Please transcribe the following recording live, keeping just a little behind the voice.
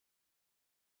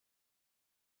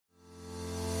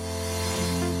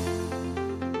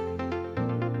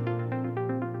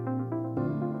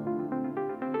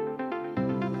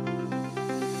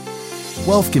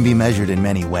Wealth can be measured in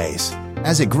many ways.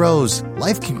 As it grows,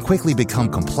 life can quickly become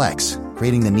complex,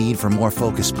 creating the need for more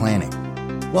focused planning.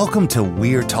 Welcome to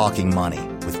We're Talking Money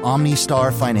with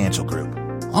OmniStar Financial Group.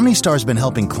 OmniStar has been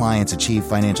helping clients achieve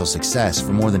financial success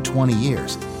for more than 20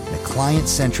 years in a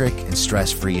client-centric and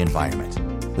stress-free environment.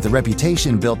 With a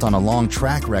reputation built on a long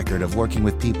track record of working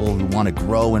with people who want to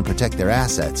grow and protect their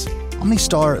assets,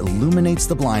 OmniStar illuminates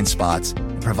the blind spots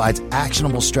and provides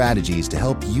actionable strategies to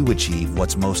help you achieve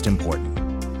what's most important.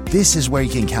 This is where you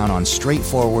can count on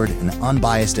straightforward and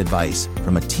unbiased advice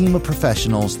from a team of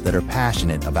professionals that are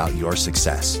passionate about your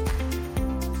success.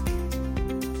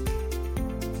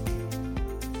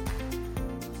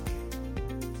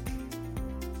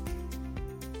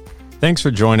 Thanks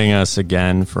for joining us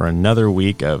again for another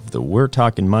week of the We're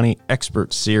Talking Money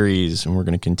Expert Series, and we're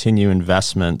going to continue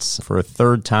investments for a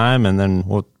third time, and then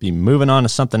we'll be moving on to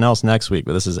something else next week.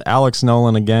 But this is Alex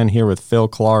Nolan again here with Phil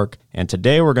Clark, and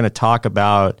today we're going to talk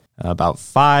about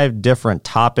 5 different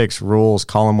topics, rules,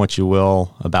 call them what you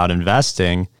will, about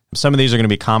investing. Some of these are going to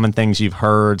be common things you've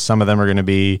heard. Some of them are going to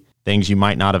be things you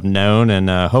might not have known,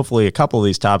 and hopefully a couple of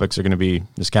these topics are going to be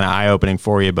just kind of eye-opening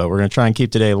for you, but we're going to try and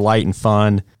keep today light and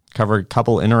fun, cover a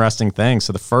couple interesting things.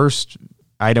 So the first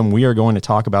item we are going to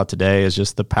talk about today is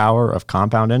just the power of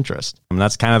compound interest. And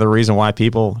that's kind of the reason why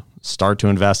people start to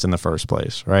invest in the first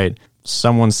place, right?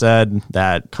 Someone said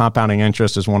that compounding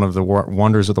interest is one of the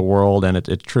wonders of the world, and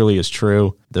it truly is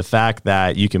true. The fact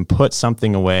that you can put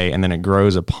something away and then it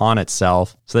grows upon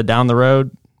itself so that down the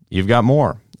road, you've got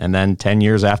more. And then 10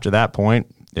 years after that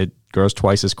point, it grows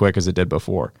twice as quick as it did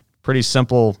before. Pretty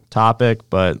simple topic,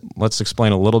 but let's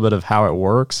explain a little bit of how it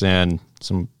works and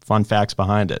some fun facts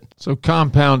behind it. So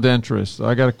compound interest,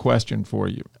 I got a question for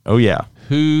you. Oh, yeah.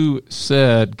 Who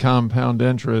said compound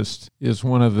interest is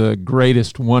one of the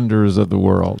greatest wonders of the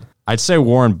world? I'd say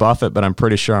Warren Buffett, but I'm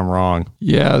pretty sure I'm wrong.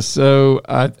 Yeah, so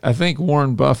I think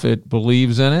Warren Buffett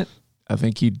believes in it. I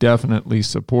think he definitely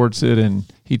supports it, and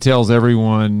he tells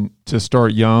everyone to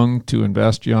start young, to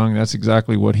invest young. That's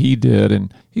exactly what he did,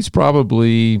 and he's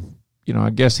probably, I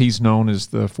guess he's known as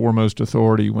the foremost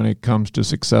authority when it comes to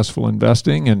successful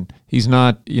investing, and he's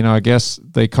not, I guess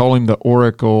they call him the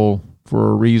Oracle for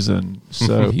a reason.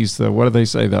 So he's the, what do they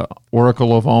say, the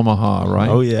Oracle of Omaha, right?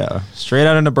 Oh, yeah. Straight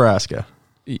out of Nebraska.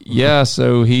 Yeah,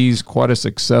 so he's quite a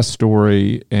success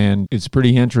story, and it's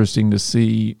pretty interesting to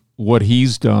see what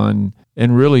he's done.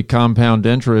 And really, compound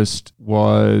interest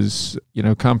was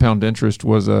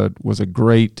a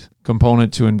great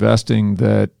component to investing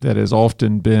that has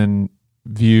often been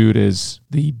viewed as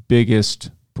the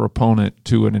biggest proponent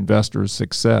to an investor's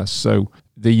success. So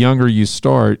the younger you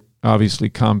start, obviously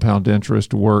compound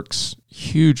interest works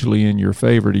hugely in your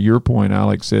favor. To your point,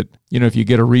 Alex, if you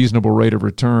get a reasonable rate of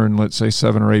return, let's say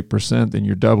 7 or 8%, then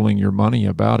you're doubling your money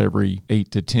about every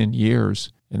 8 to 10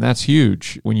 years. And that's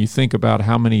huge when you think about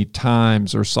how many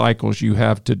times or cycles you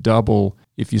have to double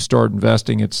if you start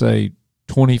investing at, say,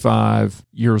 25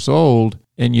 years old,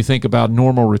 and you think about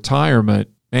normal retirement,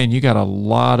 man, you got a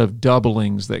lot of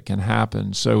doublings that can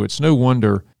happen. So it's no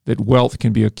wonder that wealth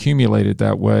can be accumulated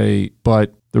that way.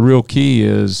 But the real key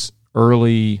is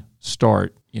early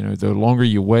start. The longer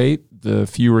you wait, the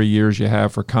fewer years you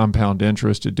have for compound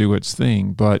interest to do its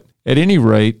thing. But at any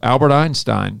rate, Albert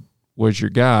Einstein was your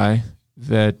guy.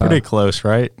 That pretty close,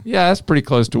 right? Yeah, that's pretty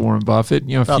close to Warren Buffett.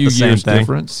 A About few years thing.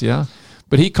 difference, yeah.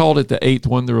 But he called it the 8th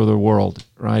wonder of the world,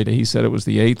 right? He said it was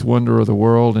the 8th wonder of the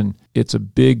world, and it's a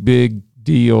big, big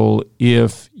deal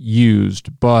if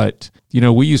used. But,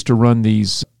 we used to run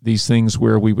these things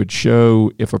where we would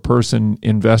show if a person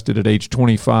invested at age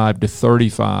 25 to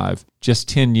 35, just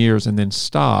 10 years and then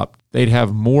stopped, they'd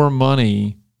have more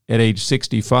money at age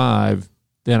 65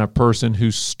 than a person who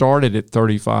started at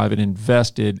 35 and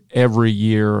invested every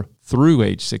year through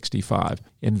age 65.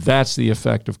 And that's the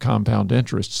effect of compound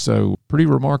interest. So pretty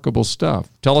remarkable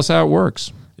stuff. Tell us how it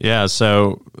works. Yeah,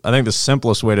 so I think the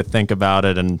simplest way to think about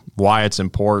it and why it's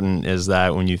important is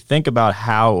that when you think about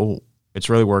how it's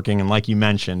really working, and like you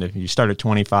mentioned, if you start at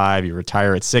 25, you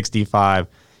retire at 65,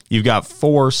 you've got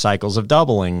 4 cycles of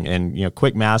doubling. And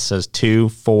quick math says 2,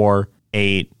 4,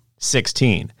 8,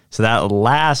 16. So that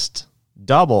last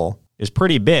double is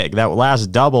pretty big. That last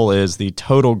double is the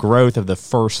total growth of the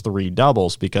first 3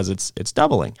 doubles because it's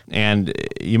doubling. And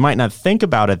you might not think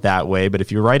about it that way, but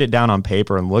if you write it down on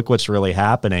paper and look what's really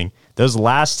happening, those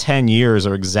last 10 years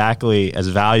are exactly as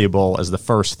valuable as the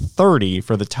first 30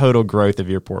 for the total growth of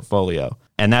your portfolio.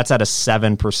 And that's at a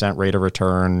 7% rate of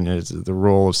return. Is the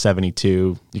rule of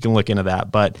 72. You can look into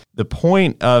that. But the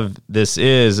point of this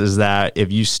is that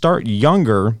if you start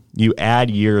younger, you add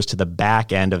years to the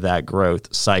back end of that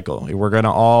growth cycle. We're going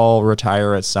to all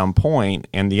retire at some point,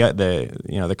 and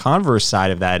the converse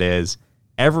side of that is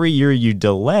every year you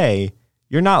delay,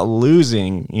 you're not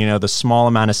losing, the small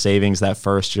amount of savings that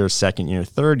first year, second year,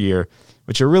 third year.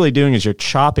 What you're really doing is you're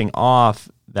chopping off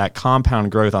that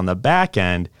compound growth on the back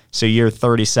end. So year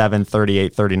 37,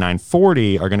 38, 39,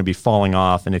 40 are going to be falling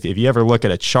off. And if you ever look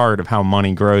at a chart of how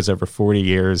money grows over 40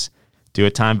 years, do a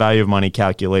time value of money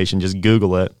calculation, just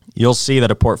Google it. You'll see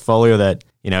that a portfolio that,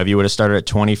 if you would have started at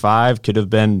 25 could have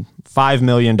been $5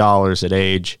 million at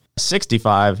age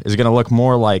 65 is going to look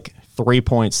more like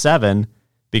 3.7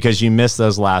 because you missed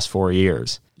those last 4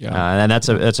 years. Yeah. And that's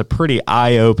a pretty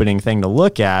eye-opening thing to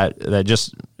look at, that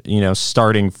just,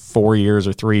 starting 4 years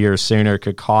or 3 years sooner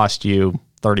could cost you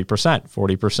 30%,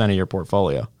 40% of your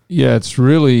portfolio. Yeah, it's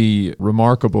really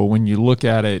remarkable when you look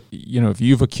at it. If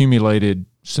you've accumulated,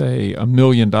 say, $1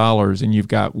 million and you've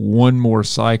got one more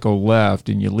cycle left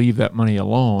and you leave that money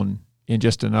alone in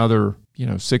just another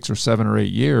 6 or 7 or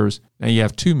 8 years, now you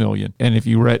have $2 million. And if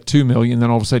you were at $2 million, then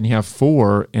all of a sudden you have $4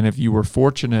 million. And if you were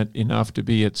fortunate enough to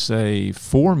be at, say,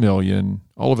 $4 million,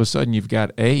 all of a sudden you've got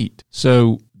 $8 million.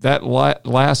 So that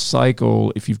last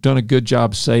cycle, if you've done a good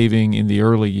job saving in the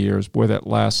early years, boy, that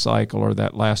last cycle or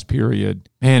that last period,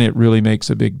 man, it really makes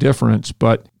a big difference.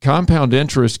 But compound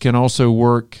interest can also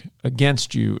work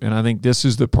against you. And I think this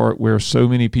is the part where so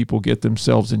many people get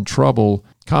themselves in trouble.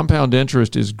 Compound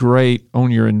interest is great on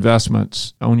your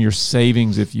investments, on your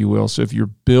savings, if you will. So if you're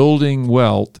building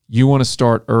wealth, you want to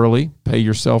start early, pay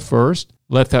yourself first,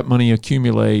 let that money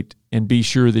accumulate, and be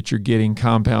sure that you're getting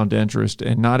compound interest.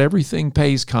 And not everything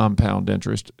pays compound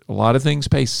interest. A lot of things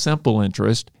pay simple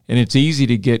interest, and it's easy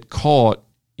to get caught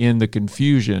in the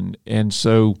confusion. And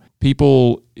so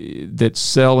people that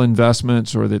sell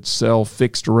investments or that sell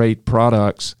fixed rate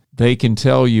products, they can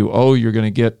tell you, oh, you're going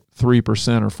to get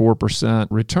 3% or 4%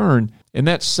 return. And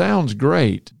that sounds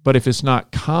great. But if it's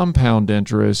not compound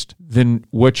interest, then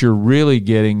what you're really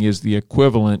getting is the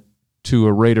equivalent to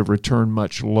a rate of return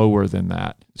much lower than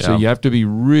that. Yeah. So you have to be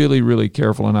really, really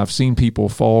careful. And I've seen people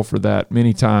fall for that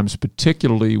many times,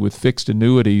 particularly with fixed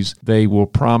annuities. They will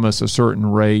promise a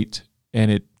certain rate, and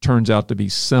it turns out to be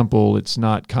simple. It's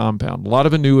not compound. A lot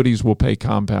of annuities will pay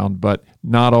compound, but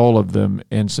not all of them.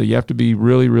 And so you have to be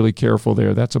really, really careful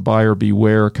there. That's a buyer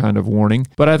beware kind of warning.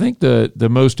 But I think the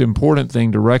most important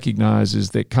thing to recognize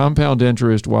is that compound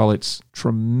interest, while it's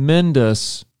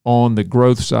tremendous on the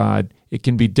growth side, it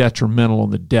can be detrimental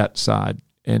on the debt side.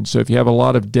 And so if you have a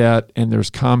lot of debt and there's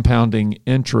compounding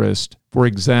interest, for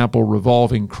example,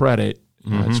 revolving credit,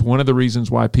 it's one of the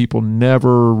reasons why people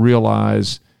never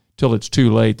realize till it's too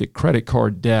late that credit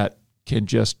card debt can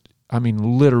just,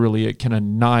 literally it can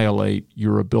annihilate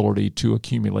your ability to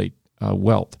accumulate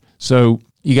wealth. So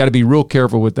you got to be real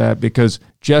careful with that, because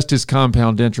just as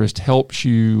compound interest helps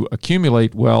you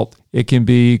accumulate wealth, it can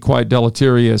be quite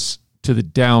deleterious to the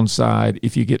downside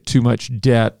if you get too much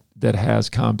debt that has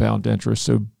compound interest.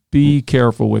 So be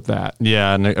careful with that.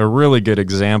 Yeah, and a really good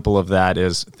example of that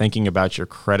is thinking about your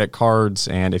credit cards.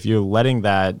 And if you're letting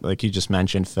that, like you just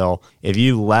mentioned, Phil, if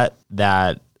you let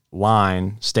that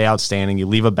line stay outstanding, you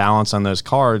leave a balance on those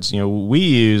cards. We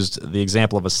used the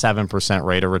example of a 7%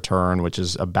 rate of return, which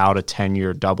is about a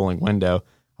 10-year doubling window.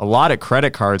 A lot of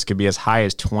credit cards could be as high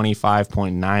as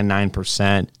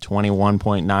 25.99%,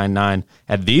 21.99%.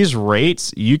 At these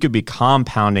rates, you could be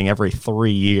compounding every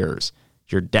 3 years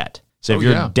your debt. So if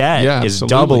your debt is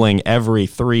doubling every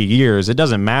 3 years, it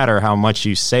doesn't matter how much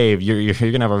you save. You're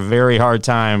going to have a very hard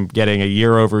time getting a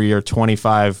year-over-year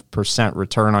 25%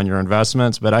 return on your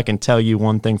investments. But I can tell you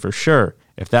one thing for sure.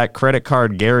 If that credit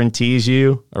card guarantees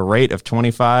you a rate of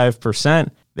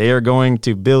 25%, they are going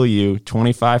to bill you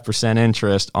 25%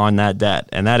 interest on that debt.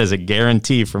 And that is a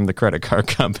guarantee from the credit card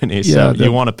company. So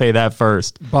you want to pay that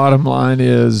first. Bottom line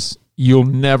is you'll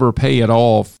never pay it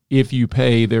off if you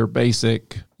pay their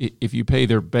basic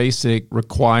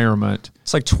requirement.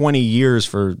 It's like 20 years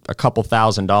for a couple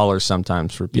 $1,000s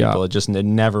sometimes for people. Yeah. It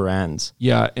never ends.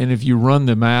 Yeah. And if you run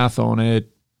the math on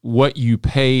it, what you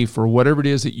pay for whatever it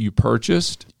is that you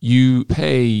purchased, you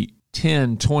pay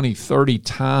 10, 20, 30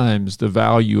 times the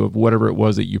value of whatever it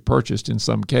was that you purchased in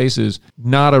some cases.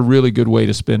 Not a really good way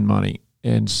to spend money.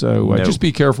 And so just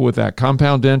be careful with that.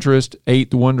 Compound interest,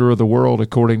 eighth wonder of the world,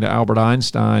 according to Albert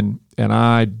Einstein. And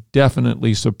I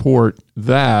definitely support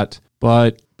that.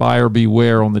 But buyer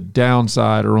beware on the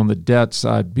downside or on the debt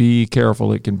side. Be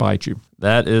careful. It can bite you.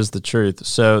 That is the truth.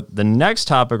 So the next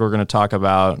topic we're going to talk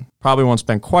about probably won't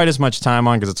spend quite as much time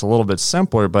on because it's a little bit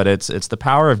simpler, but it's the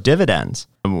power of dividends.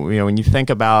 When you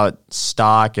think about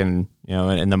stock and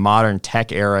in the modern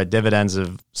tech era, dividends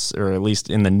have, or at least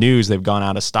in the news, they've gone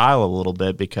out of style a little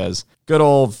bit because good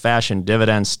old-fashioned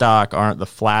dividend stock aren't the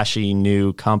flashy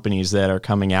new companies that are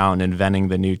coming out and inventing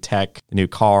the new tech, the new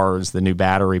cars, the new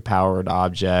battery-powered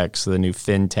objects, the new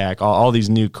fintech, all these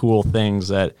new cool things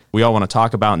that we all want to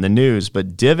talk about in the news.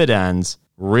 But dividends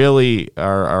really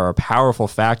are a powerful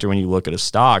factor when you look at a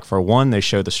stock. For one, they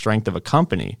show the strength of a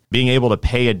company. Being able to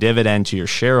pay a dividend to your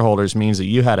shareholders means that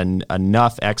you had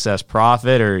enough excess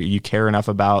profit, or you care enough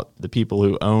about the people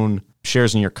who own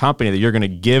shares in your company that you're going to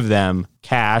give them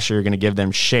cash, or you're going to give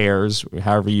them shares,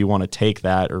 however you want to take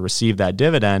that or receive that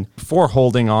dividend, for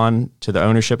holding on to the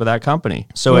ownership of that company.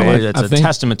 So it's a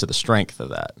testament to the strength of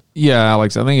that. Yeah,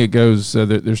 Alex, I think it goes,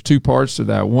 there's two parts to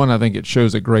that. One, I think it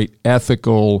shows a great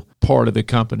ethical part of the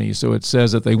company. So it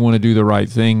says that they want to do the right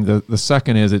thing. The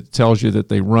second is it tells you that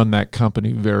they run that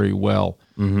company very well.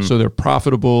 Mm-hmm. So they're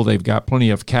profitable, they've got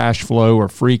plenty of cash flow or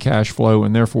free cash flow,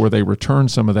 and therefore they return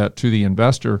some of that to the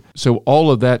investor. So all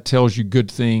of that tells you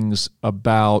good things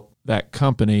about that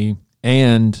company,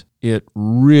 and it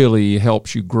really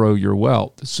helps you grow your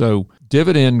wealth. So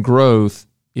dividend growth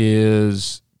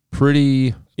is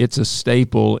it's a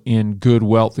staple in good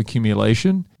wealth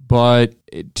accumulation. But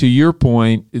to your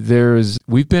point,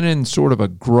 we've been in sort of a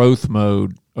growth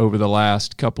mode over the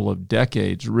last couple of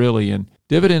decades, really, and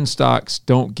dividend stocks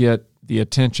don't get the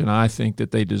attention I think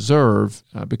that they deserve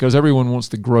because everyone wants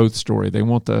the growth story. They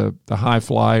want the high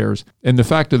flyers. And the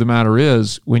fact of the matter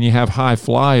is, when you have high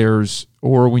flyers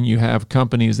or when you have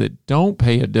companies that don't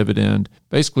pay a dividend,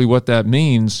 basically what that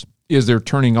means is they're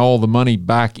turning all the money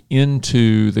back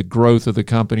into the growth of the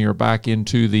company or back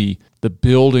into the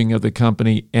building of the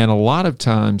company. And a lot of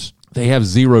times they have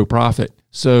zero profit.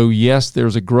 So yes,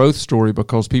 there's a growth story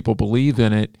because people believe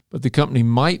in it, but the company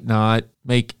might not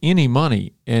make any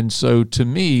money. And so to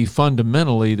me,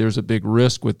 fundamentally, there's a big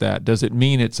risk with that. Does it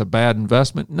mean it's a bad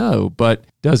investment? No. But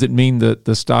does it mean that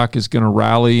the stock is going to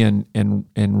rally and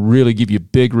really give you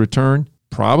big return?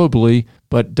 Probably.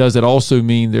 But does it also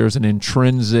mean there's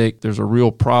a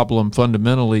real problem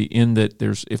fundamentally in that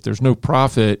if there's no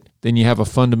profit, then you have a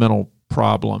fundamental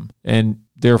problem and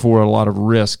therefore a lot of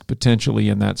risk potentially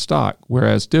in that stock.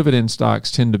 Whereas dividend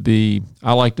stocks tend to be,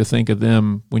 I like to think of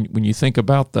them, when you think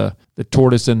about the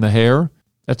tortoise and the hare,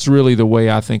 that's really the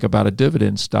way I think about a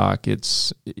dividend stock.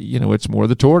 It's more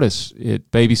the tortoise.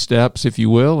 It baby steps, if you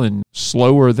will, and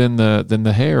slower than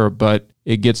the hare, but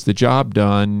it gets the job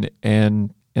done.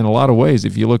 And in a lot of ways,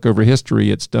 if you look over history,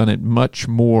 it's done it much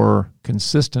more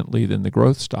consistently than the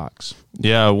growth stocks.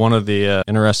 Yeah, one of the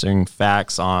interesting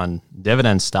facts on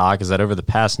dividend stock is that over the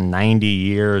past 90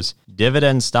 years,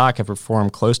 dividend stock have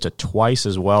performed close to twice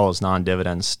as well as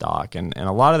non-dividend stock. And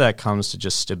a lot of that comes to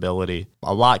just stability.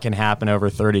 A lot can happen over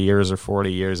 30 years or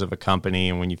 40 years of a company.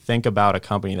 And when you think about a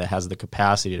company that has the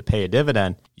capacity to pay a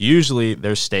dividend, usually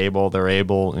they're stable, they're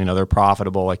able, they're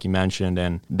profitable, like you mentioned,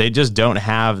 and they just don't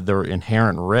have the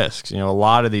inherent risks. A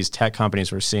lot of these tech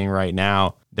companies we're seeing right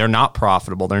now, they're not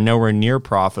profitable. They're nowhere near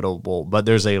profitable, but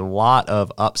there's a lot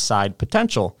of upside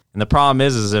potential. And the problem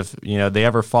is if they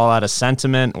ever fall out of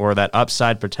sentiment or that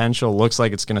upside potential looks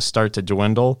like it's going to start to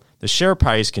dwindle, the share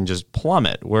price can just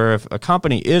plummet. Where if a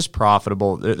company is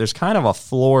profitable, there's kind of a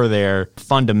floor there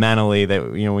fundamentally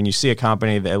that, when you see a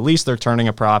company that at least they're turning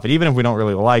a profit, even if we don't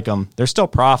really like them, they're still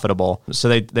profitable. So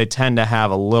they tend to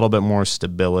have a little bit more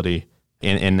stability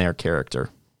in their character.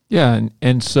 Yeah,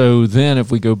 and so then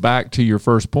if we go back to your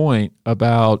first point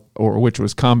about, which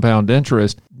was compound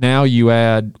interest, now you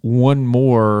add one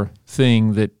more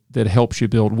thing that helps you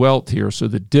build wealth here. So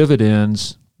the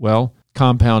dividends,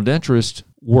 compound interest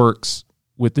works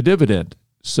with the dividend.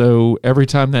 So every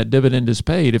time that dividend is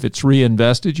paid, if it's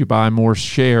reinvested, you buy more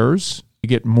shares, you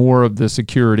get more of the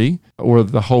security or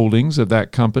the holdings of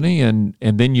that company, and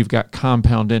then you've got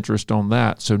compound interest on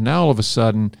that. So now all of a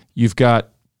sudden you've got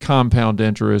compound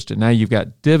interest, and now you've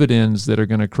got dividends that are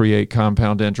going to create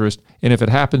compound interest. And if it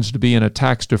happens to be in a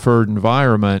tax-deferred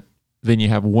environment, then you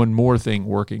have one more thing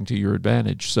working to your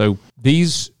advantage. So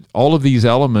all of these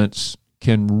elements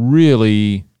can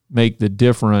really make the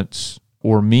difference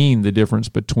or mean the difference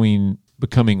between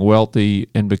becoming wealthy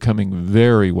and becoming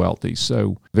very wealthy.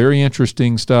 So very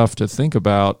interesting stuff to think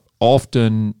about.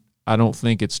 Often, I don't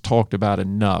think it's talked about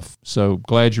enough. So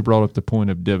glad you brought up the point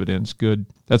of dividends. Good.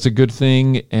 That's a good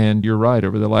thing. And you're right.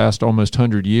 Over the last almost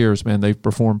 100 years, man, they've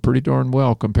performed pretty darn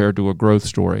well compared to a growth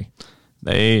story.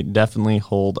 They definitely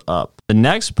hold up. The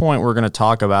next point we're going to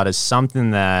talk about is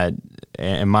something that,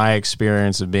 in my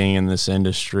experience of being in this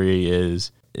industry,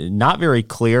 is not very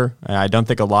clear. I don't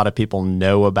think a lot of people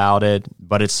know about it,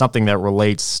 but it's something that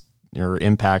relates or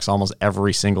impacts almost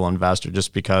every single investor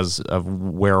just because of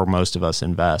where most of us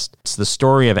invest. It's the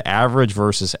story of average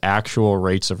versus actual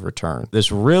rates of return.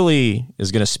 This really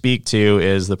is going to speak to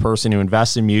is the person who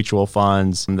invests in mutual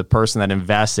funds, and the person that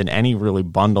invests in any really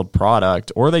bundled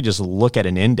product, or they just look at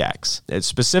an index. It's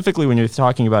specifically when you're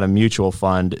talking about a mutual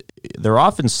fund, they're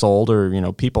often sold,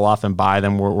 or people often buy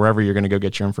them wherever you're going to go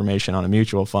get your information on a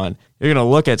mutual fund. You're going to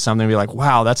look at something and be like,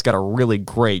 wow, that's got a really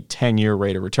great 10-year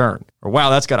rate of return. Or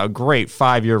wow, that's got a great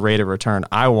 5-year rate of return.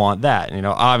 I want that.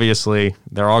 Obviously,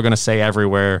 they're all going to say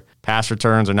everywhere, past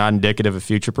returns are not indicative of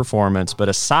future performance. But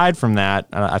aside from that,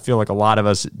 I feel like a lot of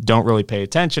us don't really pay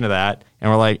attention to that.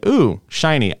 And we're like, ooh,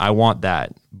 shiny, I want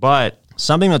that. But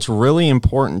something that's really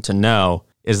important to know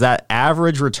is that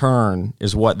average return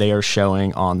is what they are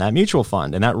showing on that mutual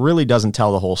fund. And that really doesn't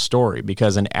tell the whole story,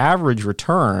 because an average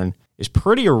return is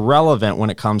pretty irrelevant when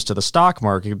it comes to the stock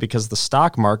market, because the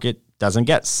stock market doesn't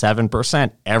get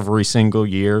 7% every single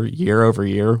year, year over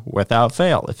year, without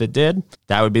fail. If it did,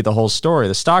 that would be the whole story.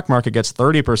 The stock market gets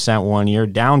 30% one year,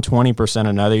 down 20%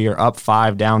 another year, up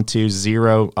 5, down 2,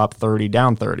 0, up 30,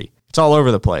 down 30. It's all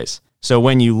over the place. So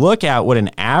when you look at what an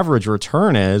average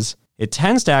return is, it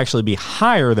tends to actually be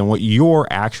higher than what your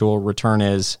actual return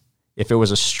is if it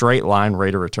was a straight line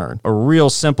rate of return. A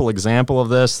real simple example of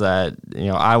this that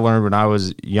I learned when I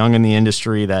was young in the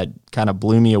industry that kind of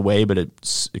blew me away, but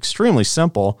it's extremely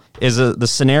simple, is the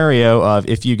scenario of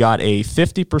if you got a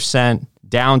 50%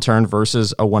 downturn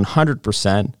versus a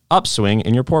 100% upswing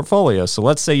in your portfolio. So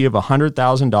let's say you have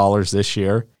 $100,000 this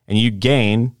year and you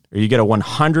gain, or you get a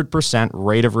 100%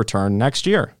 rate of return next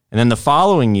year. And then the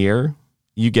following year,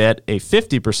 you get a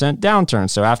 50% downturn.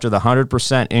 So after the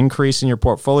 100% increase in your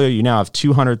portfolio, you now have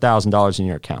 $200,000 in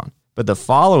your account. But the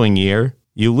following year,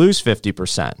 you lose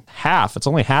 50%. Half, it's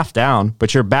only half down,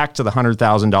 but you're back to the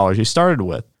 $100,000 you started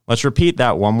with. Let's repeat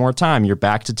that one more time. You're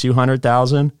back to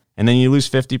 $200,000, and then you lose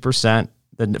 50%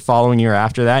 the following year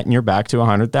after that, and you're back to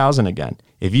 $100,000 again.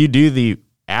 If you do the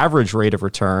average rate of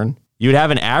return, you would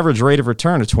have an average rate of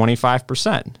return of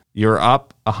 25%. You're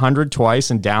up 100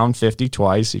 twice and down 50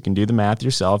 twice. You can do the math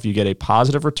yourself. You get a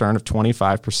positive return of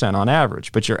 25% on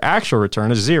average, but your actual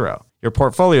return is 0. Your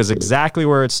portfolio is exactly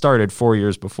where it started 4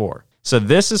 years before. So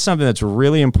this is something that's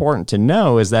really important to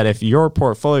know, is that if your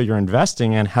portfolio you're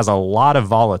investing in has a lot of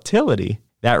volatility,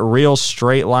 that real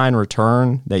straight line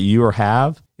return that you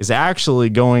have is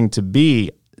actually going to be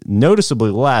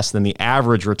noticeably less than the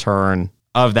average return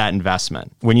of that investment.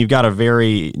 When you've got a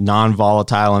very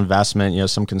non-volatile investment,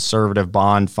 some conservative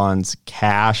bond funds,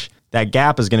 cash, that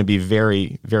gap is going to be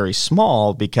very, very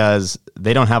small because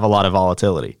they don't have a lot of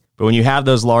volatility. But when you have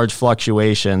those large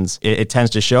fluctuations, it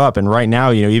tends to show up. And right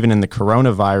now, even in the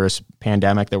coronavirus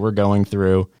pandemic that we're going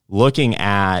through, looking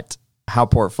at how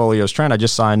portfolios trend, I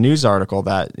just saw a news article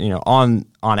that, on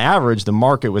average, the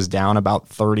market was down about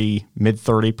mid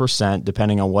 30%,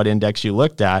 depending on what index you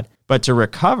looked at. But to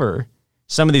recover,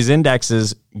 some of these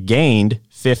indexes gained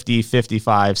 50,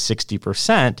 55,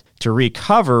 60% to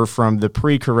recover from the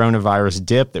pre-coronavirus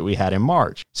dip that we had in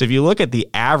March. So if you look at the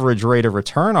average rate of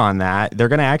return on that, they're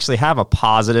going to actually have a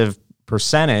positive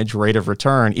percentage rate of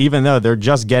return, even though they're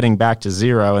just getting back to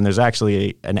 0 and there's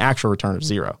actually an actual return of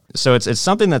 0. So it's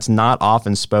something that's not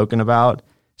often spoken about,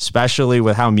 especially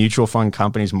with how mutual fund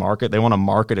companies market. They want to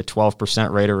market a 12%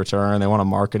 rate of return. They want to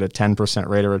market a 10%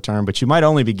 rate of return, but you might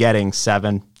only be getting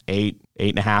 7, 8,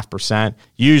 8.5%.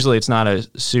 Usually it's not a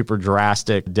super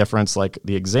drastic difference like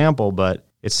the example, but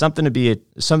it's something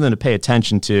to pay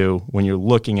attention to when you're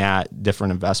looking at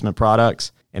different investment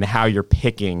products and how you're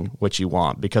picking what you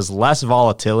want, because less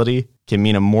volatility can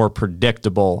mean a more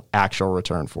predictable actual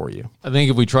return for you. I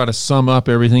think if we try to sum up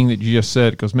everything that you just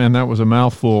said, because man, that was a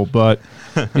mouthful, but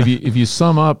if you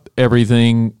sum up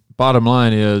everything, bottom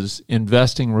line is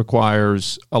investing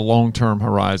requires a long-term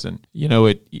horizon.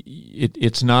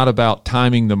 It's not about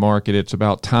timing the market, it's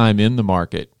about time in the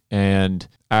market. And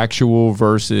actual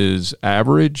versus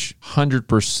average,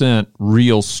 100%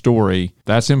 real story,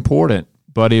 that's important.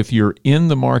 But if you're in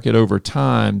the market over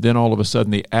time, then all of a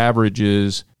sudden the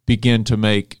averages begin to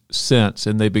make sense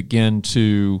and they begin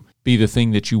to be the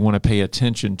thing that you want to pay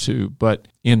attention to. But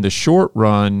in the short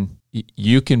run,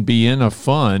 you can be in a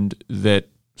fund that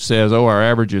says, oh, our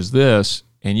average is this,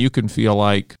 and you can feel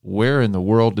like, where in the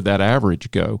world did that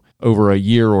average go? Over a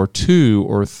year or 2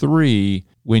 or 3,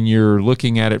 when you're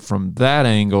looking at it from that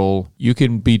angle, you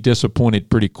can be disappointed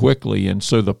pretty quickly. And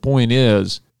so the point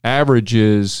is,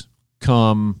 averages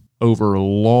come over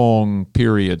long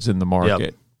periods in the market.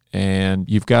 Yep. And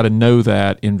you've got to know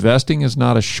that investing is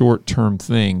not a short-term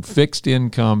thing. Fixed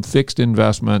income, fixed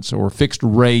investments, or fixed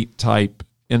rate type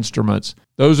instruments,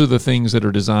 those are the things that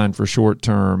are designed for short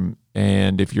term.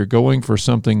 And if you're going for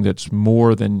something that's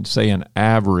more than, say, an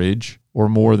average or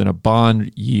more than a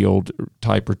bond yield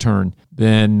type return,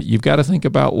 then you've got to think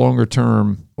about longer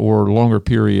term or longer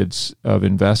periods of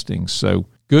investing. So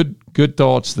good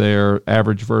thoughts there,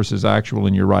 average versus actual,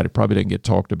 and you're right, it probably didn't get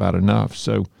talked about enough.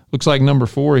 So looks like number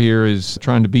 4 here is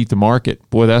trying to beat the market.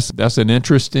 Boy, that's an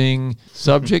interesting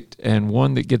subject and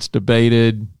one that gets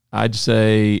debated, I'd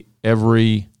say,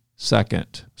 every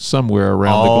second somewhere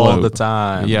around the globe. All the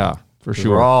time. Yeah, for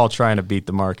sure. We're all trying to beat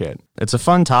the market. It's a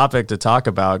fun topic to talk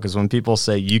about because when people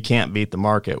say you can't beat the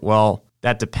market, well,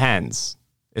 that depends.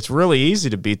 It's really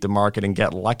easy to beat the market and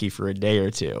get lucky for a day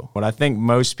or two. What I think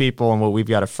most people and what we've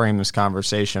got to frame this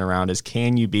conversation around is,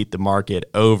 can you beat the market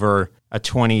over a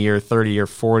 20-year, 30-year,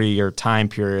 40-year time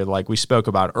period like we spoke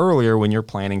about earlier when you're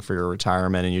planning for your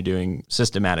retirement and you're doing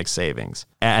systematic savings?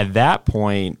 At that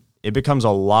point, it becomes a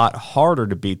lot harder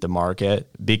to beat the market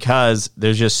because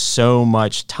there's just so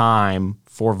much time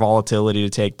for volatility to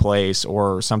take place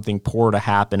or something poor to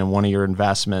happen in one of your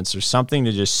investments or something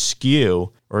to just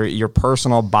skew, or your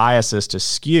personal biases to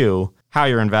skew how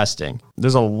you're investing.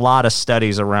 There's a lot of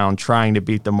studies around trying to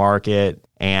beat the market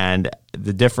and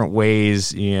the different ways,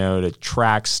 to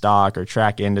track stock or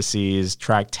track indices,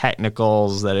 track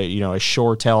technicals that are, a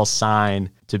sure tell sign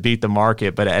to beat the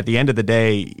market. But at the end of the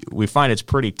day, we find it's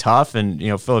pretty tough. And,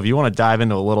 Phil, if you want to dive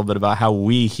into a little bit about how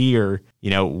we here,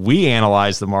 we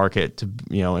analyze the market to,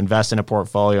 invest in a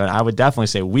portfolio. And I would definitely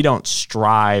say we don't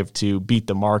strive to beat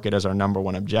the market as our number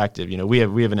one objective. We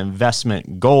have an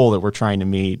investment goal that we're trying to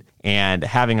meet. And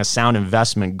having a sound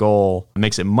investment goal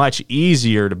makes it much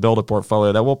easier to build a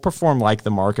portfolio that will perform like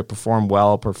the market, perform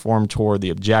well, perform toward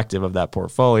the objective of that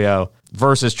portfolio,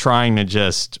 versus trying to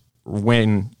just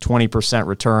win 20%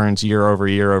 returns year over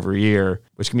year over year,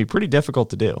 which can be pretty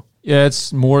difficult to do. Yeah,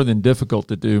 it's more than difficult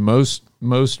to do.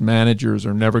 Most managers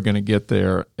are never going to get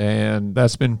there, and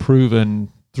that's been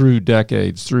proven through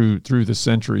decades, through the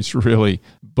centuries, really.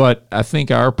 But I think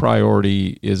our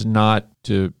priority is not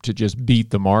to just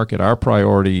beat the market. Our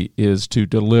priority is to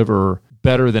deliver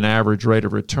better than average rate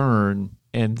of return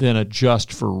and then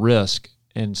adjust for risk.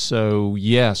 And so,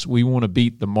 yes, we want to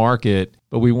beat the market,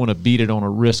 but we want to beat it on a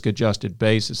risk-adjusted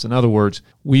basis. In other words,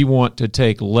 we want to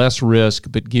take less risk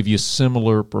but give you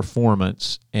similar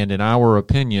performance. And in our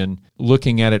opinion,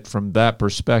 looking at it from that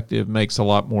perspective makes a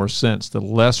lot more sense. The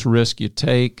less risk you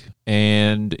take,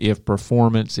 and if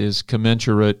performance is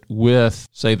commensurate with,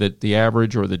 say, the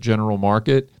average or the general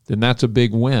market, then that's a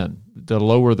big win. The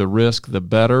lower the risk, the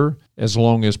better, as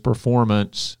long as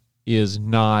performance is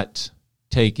not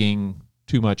taking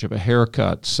too much of a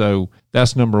haircut. So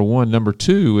that's number one. Number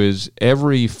two is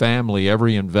every family,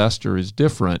 every investor is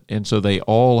different. And so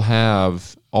all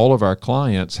of our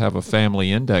clients have a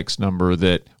family index number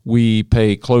that we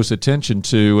pay close attention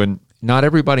to. And not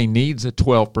everybody needs a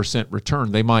 12%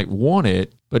 return. They might want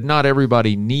it, but not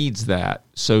everybody needs that.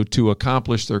 So to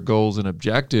accomplish their goals and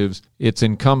objectives, it's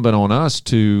incumbent on us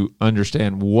to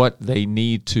understand what they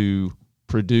need to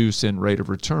produce in rate of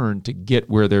return to get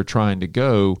where they're trying to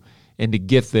go and to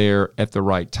get there at the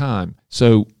right time.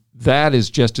 So that is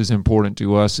just as important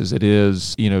to us as it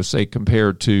is, say,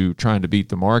 compared to trying to beat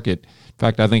the market. In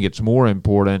fact, I think it's more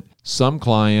important. Some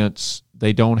clients,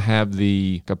 they don't have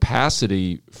the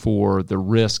capacity for the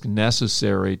risk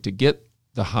necessary to get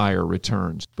the higher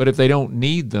returns. But if they don't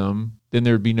need them, then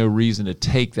there'd be no reason to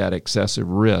take that excessive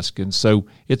risk. And so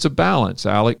it's a balance,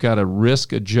 Alec. Got to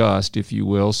risk adjust, if you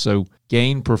will. So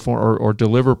gain or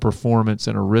deliver performance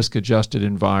in a risk-adjusted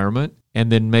environment, and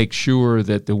then make sure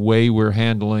that the way we're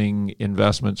handling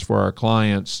investments for our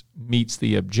clients meets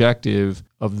the objective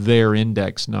of their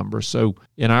index number. So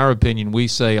in our opinion, we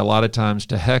say a lot of times,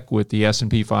 to heck with the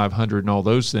S&P 500 and all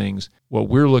those things. What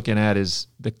we're looking at is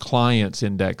the client's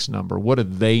index number. What do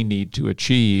they need to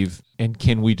achieve, and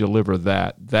can we deliver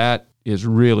that? That is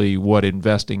really what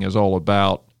investing is all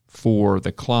about for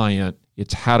the client.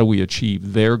 It's how do we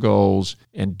achieve their goals,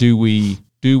 and do we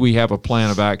have a plan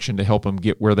of action to help them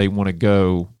get where they want to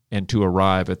go and to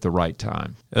arrive at the right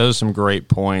time? Those are some great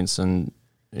points. And,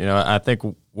 I think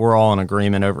we're all in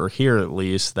agreement over here, at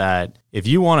least, that if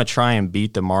you want to try and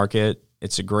beat the market,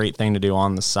 it's a great thing to do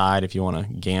on the side if you want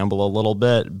to gamble a little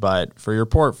bit. But for your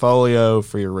portfolio,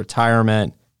 for your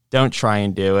retirement, don't try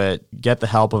and do it. Get the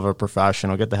help of a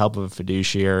professional, get the help of a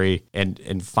fiduciary,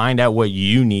 and find out what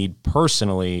you need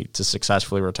personally to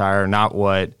successfully retire, not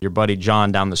what your buddy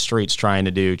John down the street's trying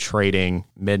to do, trading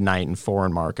midnight in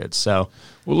foreign markets. So,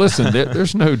 well, listen,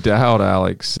 there's no doubt,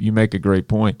 Alex, you make a great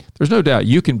point. There's no doubt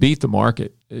you can beat the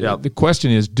market. Yep. The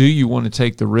question is, do you want to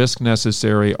take the risk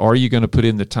necessary? Are you going to put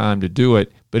in the time to do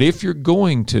it? But if you're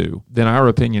going to, then our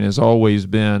opinion has always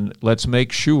been, let's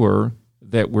make sure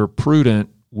that we're prudent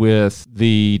with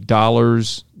the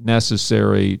dollars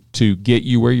necessary to get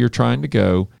you where you're trying to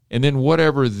go. And then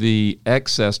whatever the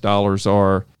excess dollars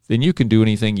are, then you can do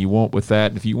anything you want with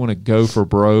that. And if you want to go for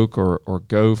broke or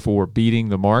go for beating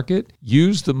the market,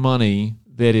 use the money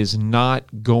that is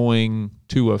not going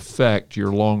to affect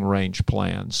your long-range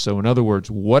plans. So in other words,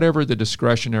 whatever the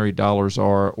discretionary dollars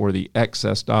are or the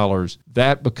excess dollars,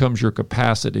 that becomes your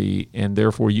capacity, and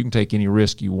therefore you can take any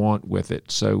risk you want with it.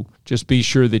 So just be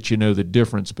sure that you know the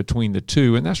difference between the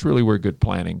two, and that's really where good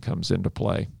planning comes into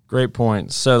play. Great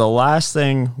point. So the last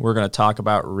thing we're going to talk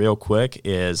about real quick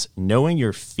is knowing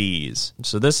your fees.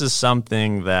 So this is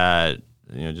something that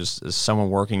just as someone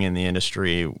working in the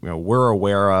industry, we're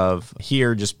aware of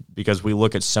here just because we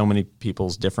look at so many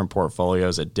people's different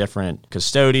portfolios at different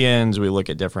custodians, we look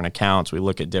at different accounts, we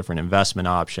look at different investment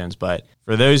options. But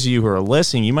for those of you who are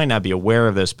listening, you might not be aware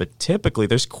of this, but typically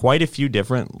there's quite a few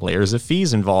different layers of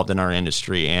fees involved in our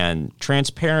industry, and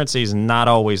transparency is not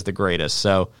always the greatest.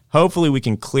 So hopefully we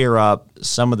can clear up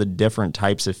some of the different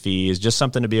types of fees, just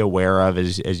something to be aware of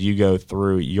as you go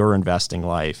through your investing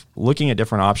life, looking at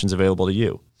different options available to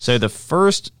you. So the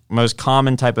first most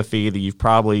common type of fee that you're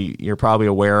probably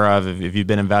aware of if you've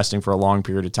been investing for a long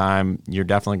period of time, you're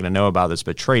definitely going to know about this,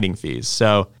 but trading fees.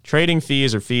 So trading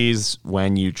fees are fees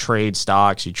when you trade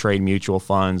stocks, you trade mutual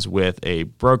funds with a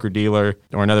broker-dealer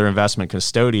or another investment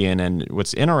custodian. And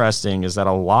what's interesting is that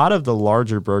a lot of the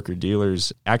larger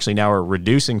broker-dealers actually now are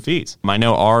reducing fees. I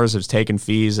know ours has taken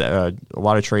fees, a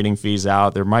lot of trading fees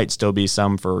out. There might still be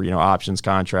some for options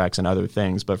contracts and other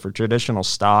things, but for traditional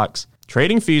stocks,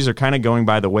 trading fees are kind of going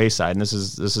by the wayside, and this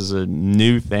is a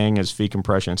new thing as fee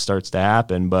compression starts to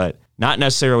happen, but not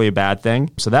necessarily a bad thing.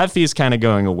 So that fee is kind of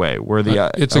going away.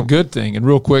 It's a good thing. And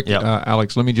real quick,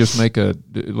 Alex, let me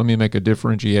make a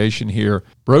differentiation here.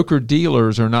 Broker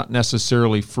dealers are not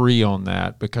necessarily free on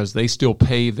that because they still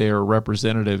pay their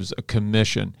representatives a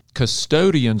commission.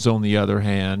 Custodians, on the other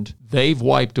hand, they've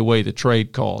wiped away the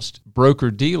trade cost. Broker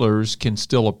dealers can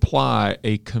still apply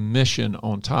a commission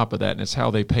on top of that, and it's how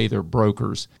they pay their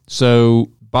brokers. So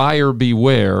buyer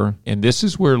beware, and this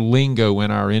is where lingo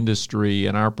in our industry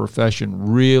and our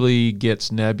profession really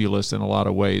gets nebulous in a lot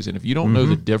of ways. And if you don't know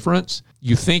the difference,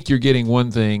 you think you're getting one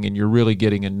thing and you're really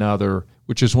getting another,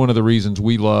 which is one of the reasons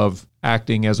we love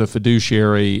acting as a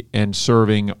fiduciary and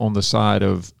serving on the side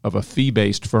of a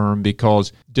fee-based firm,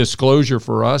 because disclosure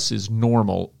for us is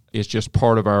normal. It's just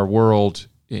part of our world,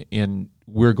 and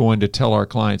we're going to tell our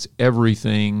clients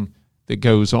everything that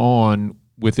goes on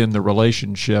within the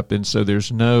relationship. And so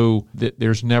there's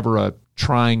never a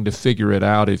trying to figure it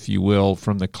out, if you will,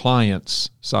 from the client's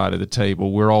side of the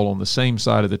table. We're all on the same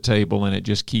side of the table, and it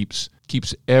just keeps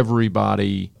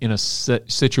everybody in a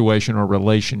situation or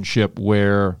relationship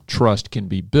where trust can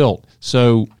be built.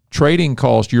 So trading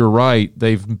costs, you're right,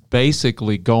 they've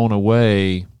basically gone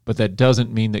away, but that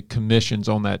doesn't mean that commissions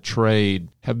on that trade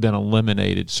have been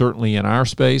eliminated. Certainly in our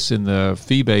space, in the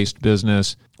fee-based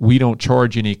business, we don't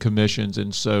charge any commissions,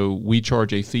 and so we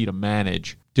charge a fee to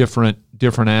manage. Different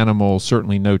animals,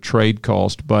 certainly no trade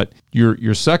cost. But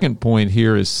your second point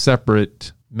here is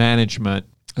separate management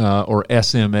or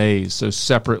SMAs, so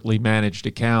separately managed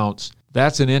accounts.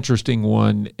 That's an interesting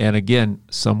one, and again,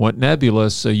 somewhat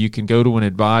nebulous. So you can go to an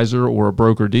advisor or a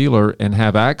broker-dealer and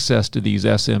have access to these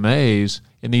SMAs,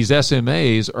 and these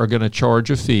SMAs are going to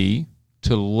charge a fee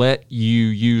to let you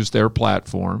use their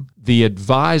platform. The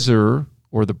advisor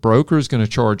or the broker is going to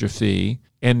charge a fee,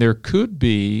 and there could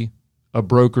be a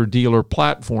broker-dealer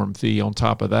platform fee on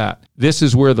top of that. This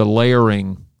is where the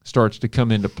layering starts to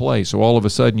come into play. So all of a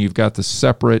sudden you've got the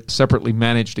separately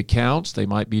managed accounts. They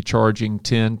might be charging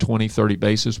 10, 20, 30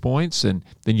 basis points. And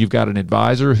then you've got an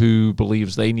advisor who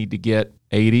believes they need to get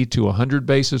 80 to 100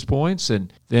 basis points.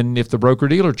 And then if the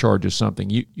broker-dealer charges something,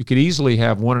 you could easily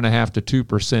have 1.5% to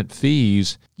 2%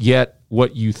 fees, yet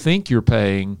what you think you're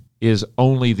paying is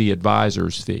only the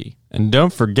advisor's fee. And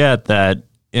don't forget that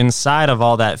inside of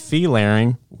all that fee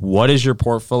layering, what is your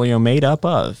portfolio made up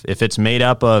of? If it's made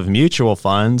up of mutual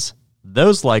funds,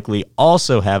 those likely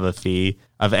also have a fee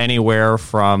of anywhere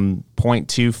from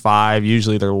 0.25.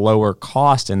 Usually they're lower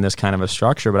cost in this kind of a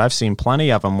structure, but I've seen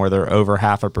plenty of them where they're over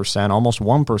 0.5%, almost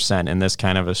 1% in this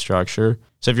kind of a structure.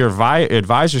 So if your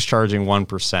advisor's charging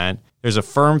 1%, there's a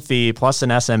firm fee plus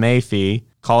an SMA fee,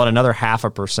 call it another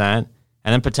 0.5%,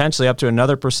 and then potentially up to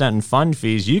another percent in fund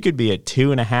fees. You could be at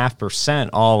 2.5%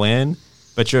 all in,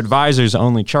 but your advisor's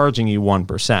only charging you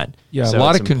 1%. Yeah, so a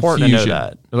lot of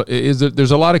confusion.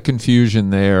 There's a lot of confusion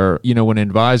there. You know, when an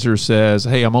advisor says,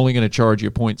 hey, I'm only going to charge you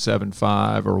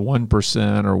 0.75 or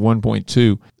 1% or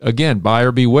 1.2, again,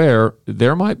 buyer beware,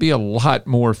 there might be a lot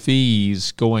more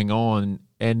fees going on,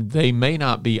 and they may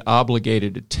not be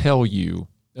obligated to tell you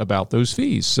about those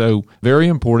fees. So very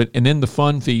important. And then the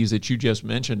fund fees that you just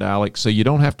mentioned, Alex, so you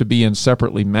don't have to be in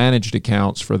separately managed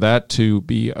accounts for that to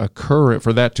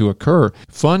occur.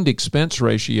 Fund expense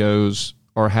ratios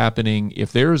are happening.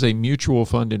 If there is a mutual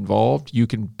fund involved, you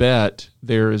can bet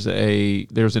there's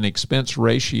an expense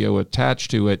ratio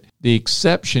attached to it. The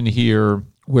exception here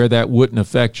where that wouldn't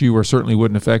affect you, or certainly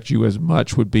wouldn't affect you as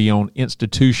much, would be on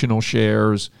institutional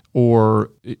shares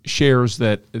or shares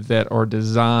that are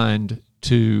designed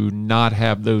to not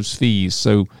have those fees.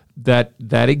 So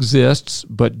that exists,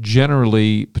 but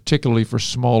generally, particularly for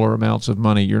smaller amounts of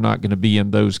money, you're not going to be in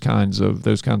those kinds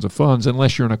of funds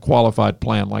unless you're in a qualified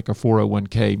plan like a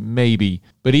 401k, maybe.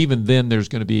 But even then, there's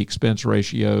going to be expense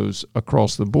ratios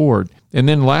across the board. And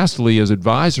then lastly is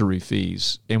advisory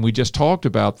fees. And we just talked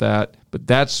about that, but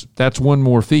that's one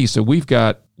more fee. So we've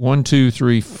got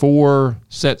 4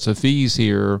 sets of fees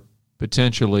here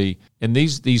potentially, and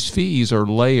these fees are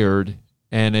layered.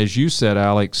 And as you said,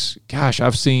 Alex, gosh,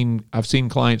 I've seen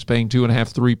clients paying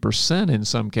 2.5%, 3% in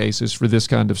some cases for this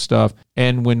kind of stuff.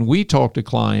 And when we talk to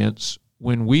clients,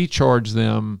 when we charge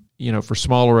them, for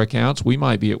smaller accounts, we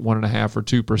might be at 1.5% or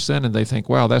 2%, and they think,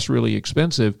 wow, that's really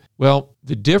expensive. Well,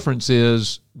 the difference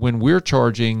is when we're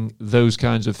charging those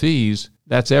kinds of fees,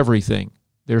 that's everything.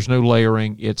 There's no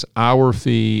layering. It's our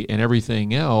fee, and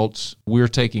everything else, we're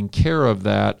taking care of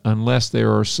that unless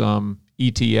there are some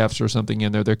ETFs or something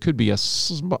in there. There could be a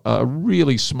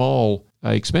really small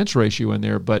expense ratio in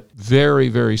there, but very,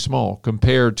 very small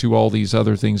compared to all these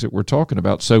other things that we're talking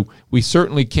about. So we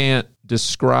certainly can't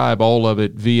describe all of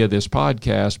it via this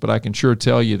podcast, but I can sure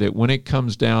tell you that when it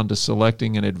comes down to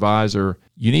selecting an advisor,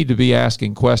 you need to be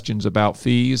asking questions about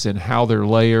fees and how they're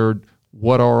layered.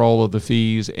 What are all of the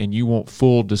fees? And you want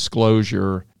full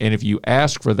disclosure. And if you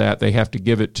ask for that, they have to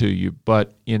give it to you.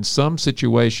 But in some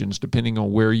situations, depending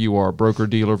on where you are,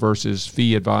 broker-dealer versus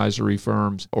fee advisory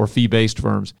firms or fee-based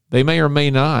firms, they may or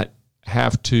may not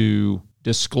have to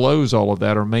disclose all of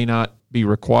that or may not be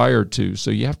required to.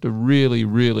 So you have to really,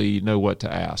 really know what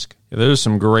to ask. Yeah, those are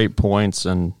some great points.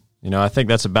 And I think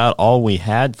that's about all we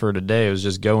had for today. It was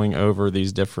just going over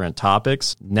these different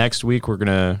topics. Next week,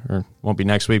 won't be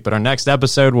next week, but our next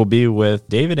episode will be with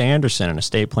David Anderson, an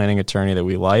estate planning attorney that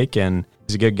we like, and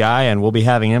he's a good guy, and we'll be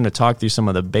having him to talk through some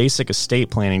of the basic estate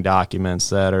planning documents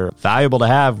that are valuable to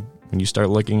have when you start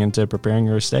looking into preparing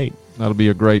your estate. That'll be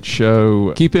a great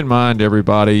show. Keep in mind,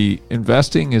 everybody,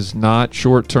 investing is not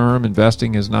short-term.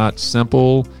 Investing is not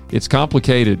simple. It's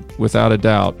complicated, without a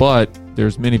doubt, but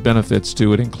there's many benefits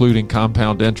to it, including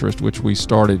compound interest, which we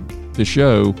started the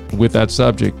show with that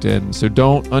subject. And so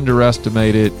don't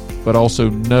underestimate it, but also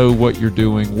know what you're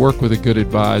doing. Work with a good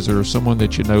advisor, someone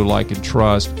that you know, like, and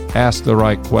trust. Ask the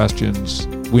right questions.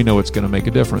 We know it's going to make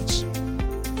a difference.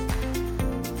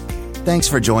 Thanks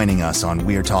for joining us on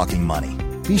We're Talking Money.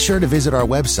 Be sure to visit our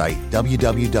website,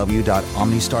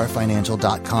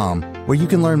 www.omnistarfinancial.com, where you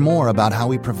can learn more about how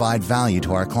we provide value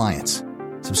to our clients.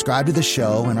 Subscribe to the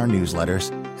show and our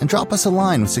newsletters, and drop us a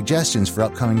line with suggestions for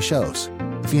upcoming shows.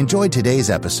 If you enjoyed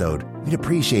today's episode, we'd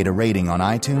appreciate a rating on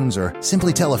iTunes or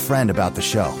simply tell a friend about the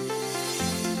show.